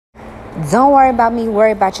Don't worry about me,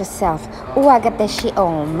 worry about yourself. Oh, I got that shit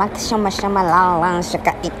on.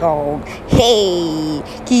 Hey,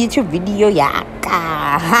 YouTube video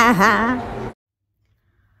yaka.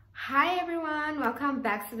 Hi everyone, welcome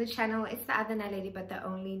back to the channel. It's the other Nah Lady, but the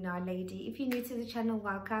only Nah Lady. If you're new to the channel,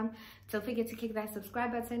 welcome. Don't forget to click that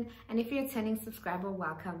subscribe button, and if you're a returning subscriber,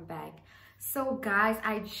 welcome back. So guys,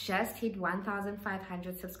 I just hit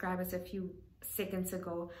 1,500 subscribers a few seconds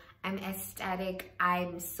ago. I'm ecstatic.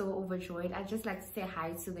 I'm so overjoyed. I just like to say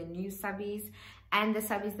hi to the new subbies and the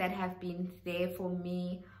subbies that have been there for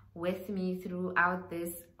me, with me throughout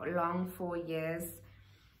this long 4 years.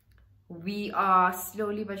 We are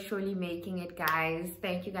slowly but surely making it, guys.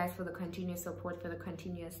 Thank you guys for the continuous support, for the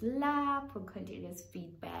continuous love, for continuous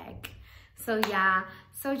feedback. So yeah,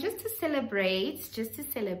 so just to celebrate,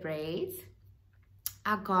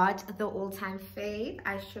 I got the all-time fave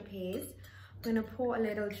ice hairs. I'm gonna pour a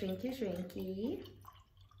little drinky,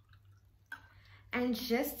 and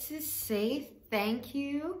just to say thank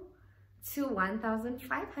you to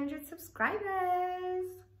 1,500 subscribers.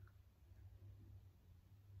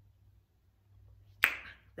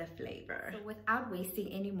 The flavor. So without wasting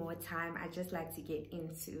any more time, I just like to get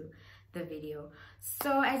into the video.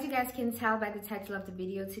 So as you guys can tell by the title of the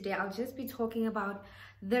video today, I'll just be talking about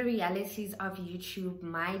the realities of YouTube,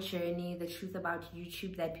 my journey, the truth about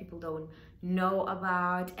YouTube that people don't know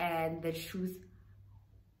about, and the truth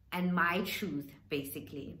and my truth,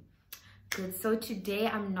 basically. Good. So today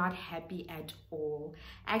I'm not happy at all.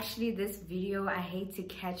 Actually, this video, I hate to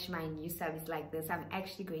catch my new subs like this. I'm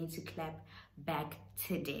actually going to clap back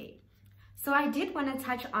today. So I did want to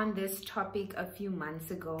touch on this topic a few months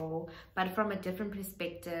ago, but from a different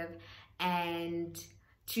perspective, and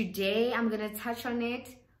today I'm going to touch on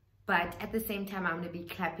it, but at the same time I'm going to be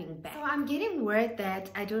clapping back. So I'm getting word that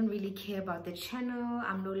I don't really care about the channel.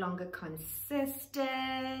 I'm no longer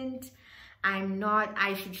consistent.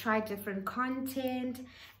 I should try different content,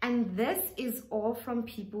 and this is all from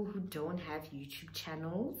people who don't have YouTube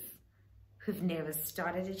channels, who've never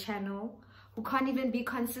started a channel, who can't even be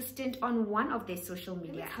consistent on one of their social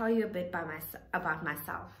media. Let me tell you a bit about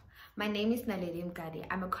myself. My name is Naledi Mkade.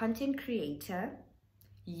 I'm a content creator,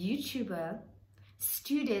 YouTuber,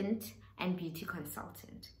 student, and beauty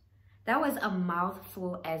consultant. That was a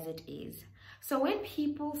mouthful as it is. So when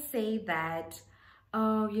people say that,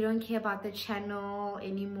 oh, you don't care about the channel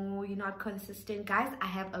anymore, you're not consistent, guys, I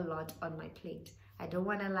have a lot on my plate. I don't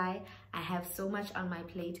want to lie, I have so much on my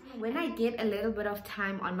plate. When I get a little bit of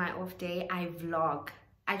time on my off day, I vlog.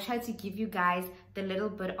 I try to give you guys the little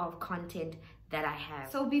bit of content that I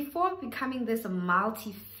have. So before becoming this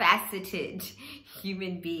multifaceted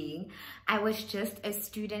human being, I was just a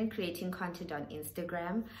student creating content on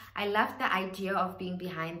Instagram. I loved the idea of being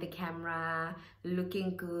behind the camera,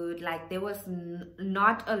 looking good. Like, there was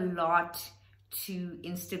not a lot to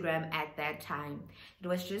Instagram at that time. It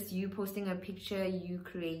was just you posting a picture, you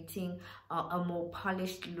creating a more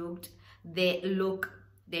polished look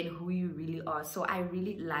than who you really are. So I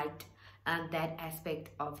really liked that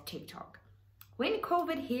aspect of TikTok. When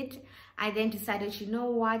COVID hit, I then decided, you know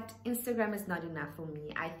what, Instagram is not enough for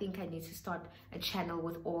me. I think I need to start a channel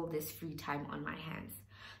with all this free time on my hands.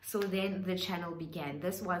 So then the channel began.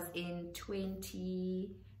 This was in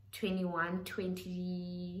 2021,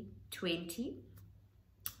 2020.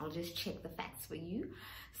 I'll just check the facts for you.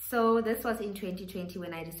 So this was in 2020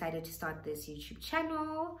 when I decided to start this YouTube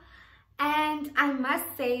channel. And I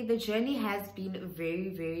must say the journey has been very,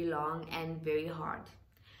 very long and very hard.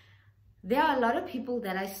 There are a lot of people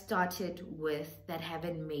that I started with that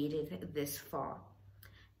haven't made it this far.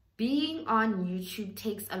 Being on YouTube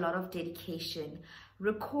takes a lot of dedication.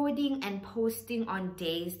 Recording and posting on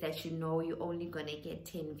days that you know you're only gonna get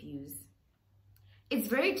 10 views. It's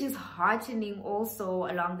very disheartening also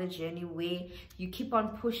along the journey where you keep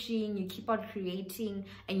on pushing, you keep on creating,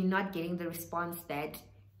 and you're not getting the response that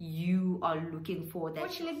you are looking for.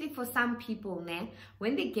 Fortunately for some people,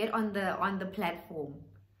 when they get on the platform,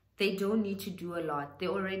 they don't need to do a lot. They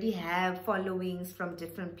already have followings from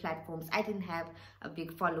different platforms. I didn't have a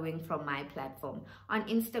big following from my platform. On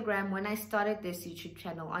Instagram, when I started this YouTube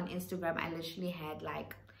channel, on Instagram, I literally had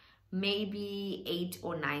like maybe 8,000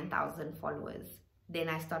 or 9,000 followers. Then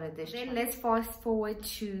I started this channel. Let's fast forward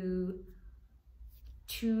to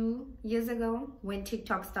 2 years ago when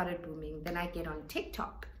TikTok started booming. Then I get on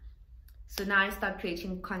TikTok. So now I start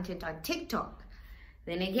creating content on TikTok.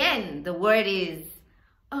 Then again, the word is,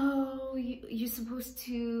 oh, you're supposed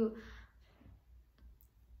to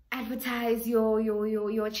advertise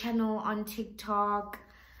your channel on TikTok.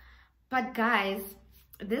 But guys,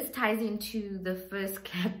 this ties into the first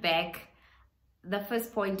clapback, the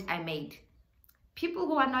first point I made. People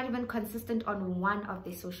who are not even consistent on one of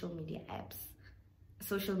their social media apps,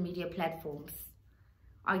 social media platforms,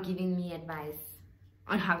 are giving me advice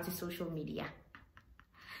on how to social media.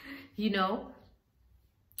 You know,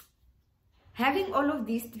 having all of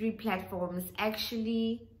these 3 platforms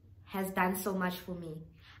actually has done so much for me.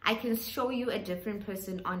 I can show you a different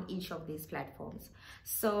person on each of these platforms.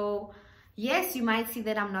 So yes, you might see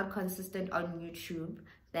that I'm not consistent on YouTube,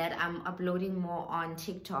 that I'm uploading more on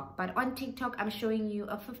TikTok. But on TikTok, I'm showing you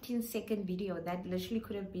a 15-second video that literally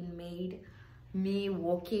could have been made me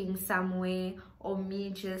walking somewhere, or me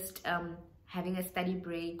just having a study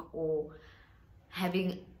break, or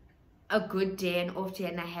having a good day and off day,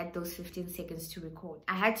 and I had those 15 seconds to record.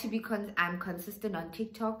 I had to be I'm consistent on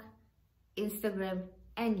TikTok, Instagram,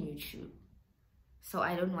 and YouTube. So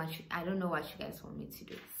I don't know what you guys want me to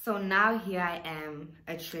do. So now here I am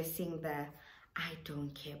addressing the I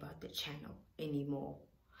don't care about the channel anymore.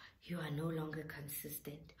 You are no longer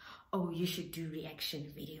consistent. Oh, you should do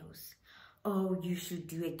reaction videos. Oh, you should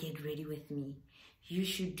do a get ready with me. You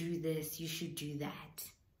should do this, you should do that.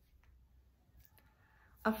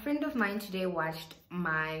 A friend of mine today watched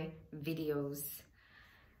my videos.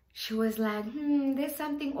 She was like, there's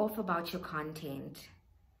something off about your content.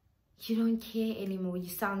 You don't care anymore. You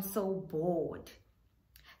sound so bored.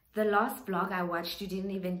 The last vlog I watched, you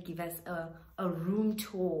didn't even give us a room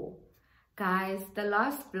tour. Guys, the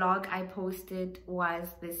last vlog I posted was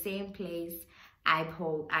the same place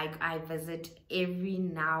I visit every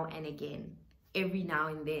now and again. Every now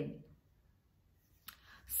and then.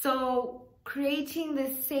 So creating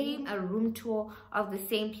the same room tour of the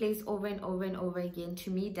same place over and over and over again,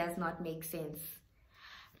 to me, does not make sense.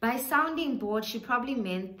 By sounding bored, she probably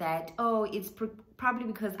meant that, oh, it's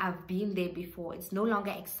probably because I've been there before. It's no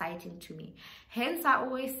longer exciting to me. Hence, I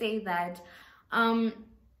always say that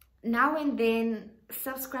now and then,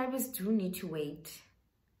 subscribers do need to wait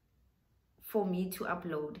for me to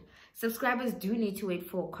upload. Subscribers do need to wait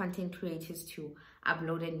for content creators to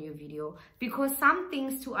upload a new video, because some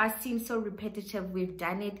things to us seem so repetitive. We've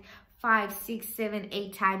done it 5, 6, 7,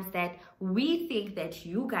 8 times that we think that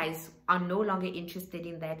you guys are no longer interested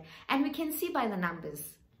in that. And we can see by the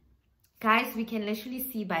numbers. Guys, we can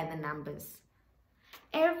literally see by the numbers.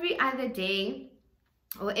 Every other day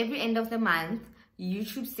or every end of the month,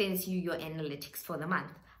 YouTube sends you your analytics for the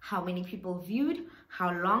month. How many people viewed,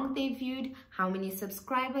 how long they viewed, how many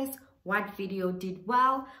subscribers, what video did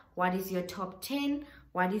well, what is your top 10,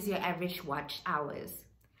 what is your average watch hours.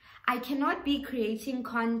 I cannot be creating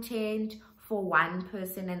content for one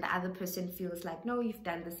person and the other person feels like, no, you've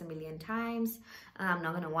done this a million times, I'm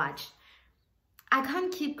not going to watch. I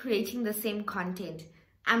can't keep creating the same content.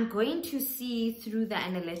 I'm going to see through the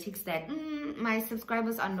analytics that my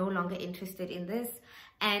subscribers are no longer interested in this.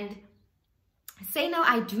 And say now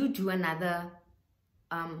I do another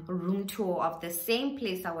room tour of the same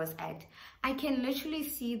place I was at. I can literally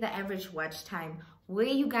see the average watch time, where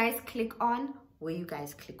you guys click on, where you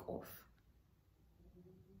guys click off.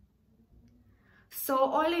 So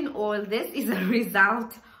all in all, this is a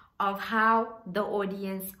result of how the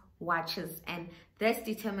audience watches, and this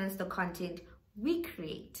determines the content we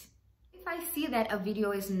create. If I see that a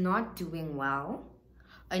video is not doing well,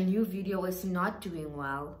 a new video is not doing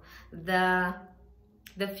well, the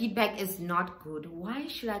feedback is not good, why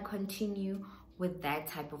should I continue with that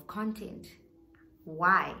type of content?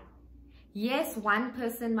 Why? Yes, one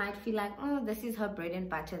person might feel like, oh, this is her bread and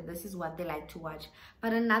butter, this is what they like to watch.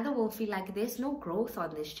 But another will feel like there's no growth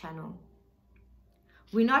on this channel.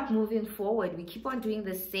 We're not moving forward. We keep on doing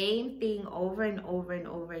the same thing over and over and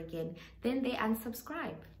over again. Then they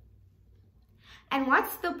unsubscribe. And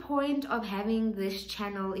what's the point of having this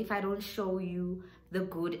channel if I don't show you the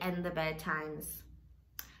good and the bad times?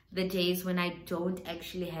 The days when I don't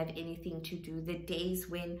actually have anything to do. The days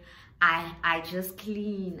when I just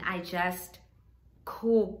clean, I just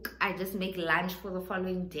cook, I just make lunch for the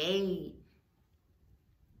following day.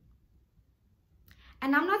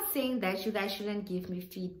 And I'm not saying that you guys shouldn't give me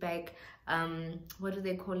feedback. What do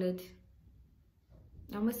they call it?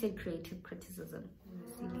 I almost said creative criticism.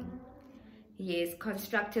 Yes,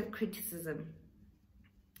 constructive criticism.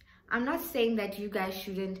 I'm not saying that you guys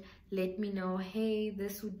shouldn't let me know, hey,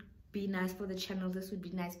 this would be nice for the channel, this would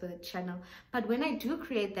be nice for the channel. But when I do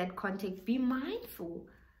create that content, be mindful.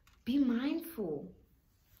 Be mindful,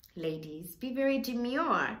 ladies. Be very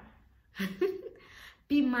demure.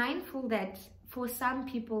 Be mindful that for some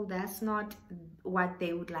people, that's not what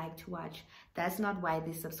they would like to watch. That's not why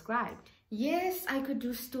they subscribed. Yes, I could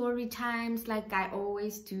do story times like I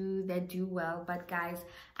always do, that do well. But guys,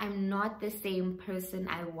 I'm not the same person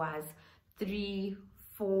I was 3,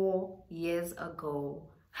 4 years ago.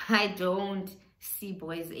 I don't see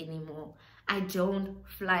boys anymore. I don't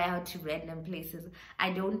fly out to random places.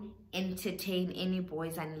 I don't entertain any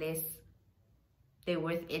boys unless they're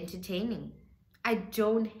worth entertaining. I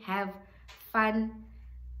don't have fun,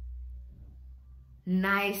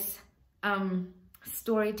 nice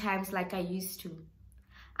story times like I used to.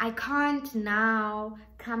 I can't now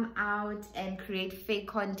come out and create fake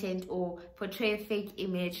content or portray a fake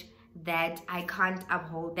image that I can't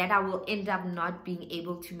uphold, that I will end up not being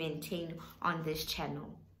able to maintain on this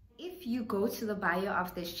channel. If you go to the bio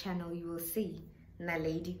of this channel, you will see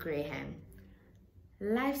Nalady Graham,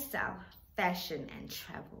 lifestyle, fashion, and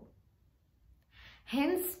travel.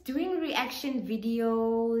 Hence, doing reaction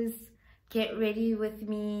videos, get ready with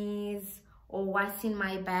me's, or what's in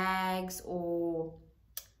my bags, or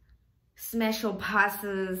smash or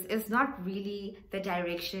passes is not really the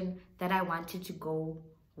direction that I wanted to go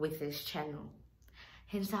with this channel.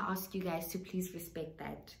 Hence, I ask you guys to please respect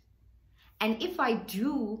that. And if I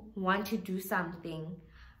do want to do something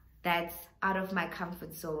that's out of my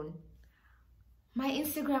comfort zone, my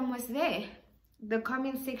Instagram was there. The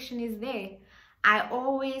comment section is there. I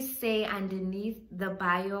always say underneath the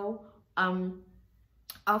bio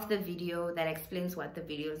of the video that explains what the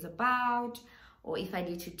video is about, or if I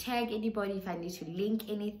need to tag anybody, if I need to link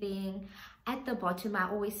anything. At the bottom, I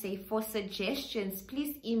always say, for suggestions,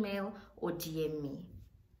 please email or DM me.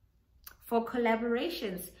 For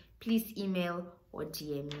collaborations, please email or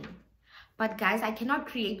DM me. But guys, I cannot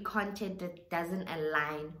create content that doesn't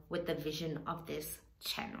align with the vision of this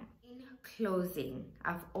channel. In closing,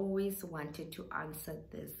 I've always wanted to answer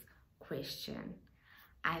this question.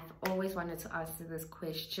 I've always wanted to answer this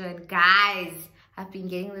question. Guys, I've been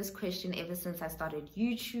getting this question ever since I started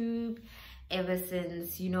YouTube, ever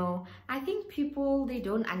since, you know, I think people, they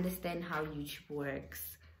don't understand how YouTube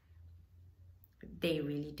works. They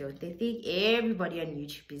really don't. They think everybody on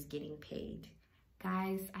YouTube is getting paid.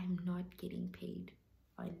 Guys, I'm not getting paid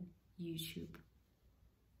on YouTube.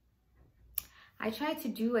 I tried to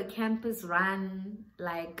do a campus run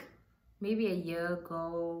like maybe a year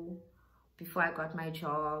ago before I got my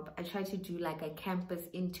job. I tried to do like a campus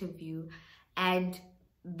interview, and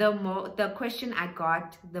the question I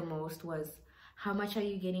got the most was, how much are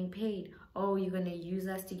you getting paid? Oh, you're gonna use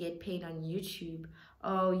us to get paid on YouTube.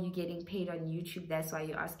 Oh, you're getting paid on YouTube, that's why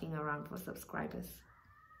you're asking around for subscribers.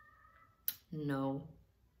 No,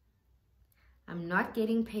 I'm not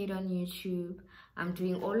getting paid on YouTube. I'm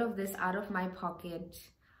doing all of this out of my pocket,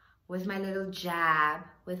 with my little job,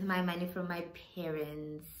 with my money from my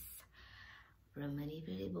parents, from money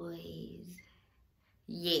pretty boys.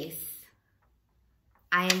 Yes,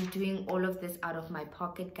 I am doing all of this out of my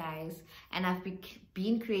pocket, guys, and I've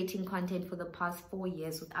been creating content for the past 4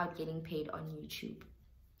 years without getting paid on YouTube.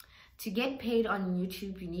 To get paid on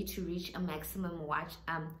YouTube, you need to reach a maximum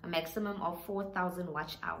of 4,000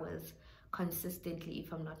 watch hours consistently,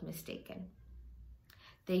 if I'm not mistaken.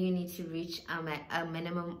 Then you need to reach a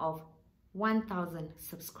minimum of 1,000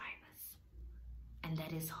 subscribers, and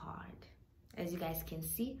that is hard. As you guys can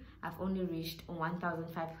see, I've only reached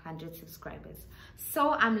 1,500 subscribers.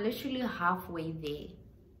 So I'm literally halfway there.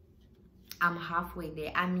 I'm halfway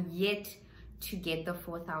there. I'm yet to get the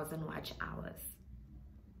 4,000 watch hours.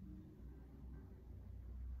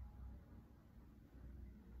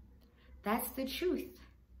 That's the truth.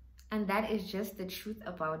 And that is just the truth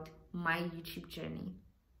about my YouTube journey.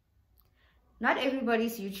 Not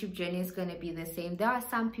everybody's YouTube journey is going to be the same. There are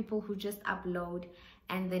some people who just upload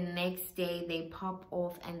and the next day they pop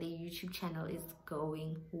off and their YouTube channel is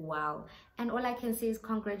going well. And all I can say is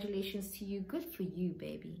congratulations to you. Good for you,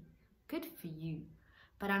 baby. Good for you.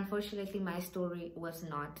 But unfortunately, my story was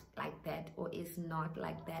not like that, or is not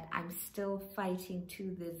like that. I'm still fighting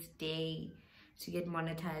to this day to get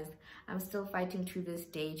monetized. I'm still fighting to this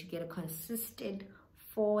day to get a consistent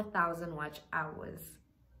 4,000 watch hours.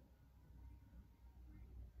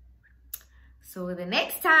 So the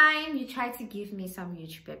next time you try to give me some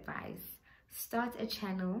YouTube advice, start a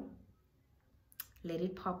channel, let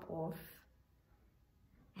it pop off,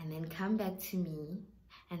 and then come back to me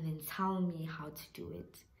and then tell me how to do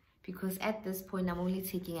it. Because at this point, I'm only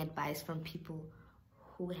taking advice from people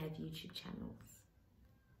who have YouTube channels.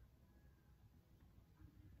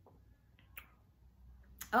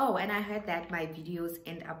 Oh, and I heard that my videos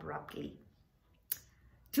end abruptly.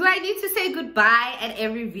 Do I need to say goodbye at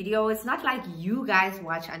every video? It's not like you guys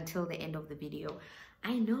watch until the end of the video.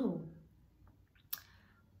 I know.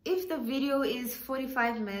 If the video is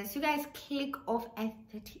 45 minutes, you guys click off at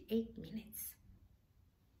 38 minutes.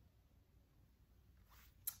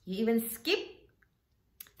 You even skip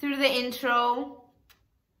through the intro.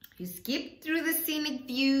 You skip through the scenic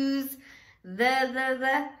views,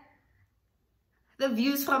 the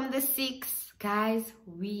views from the 6. Guys,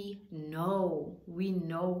 we know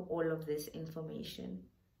all of this information.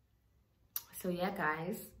 So yeah,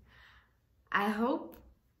 guys, I hope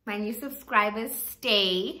my new subscribers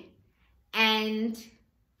stay and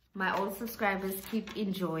my old subscribers keep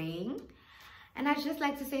enjoying. And I'd just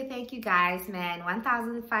like to say thank you guys, man.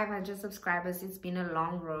 1,500 subscribers. It's been a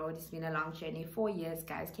long road. It's been a long journey. 4 years,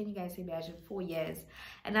 guys. Can you guys imagine? 4 years.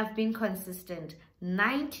 And I've been consistent.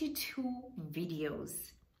 92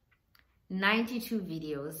 videos. 92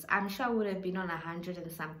 videos. I'm sure I would have been on 100 and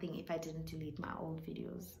something if I didn't delete my old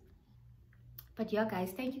videos. But yeah,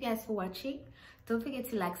 guys, thank you guys for watching. Don't forget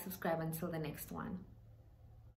to like, subscribe. Until the next one.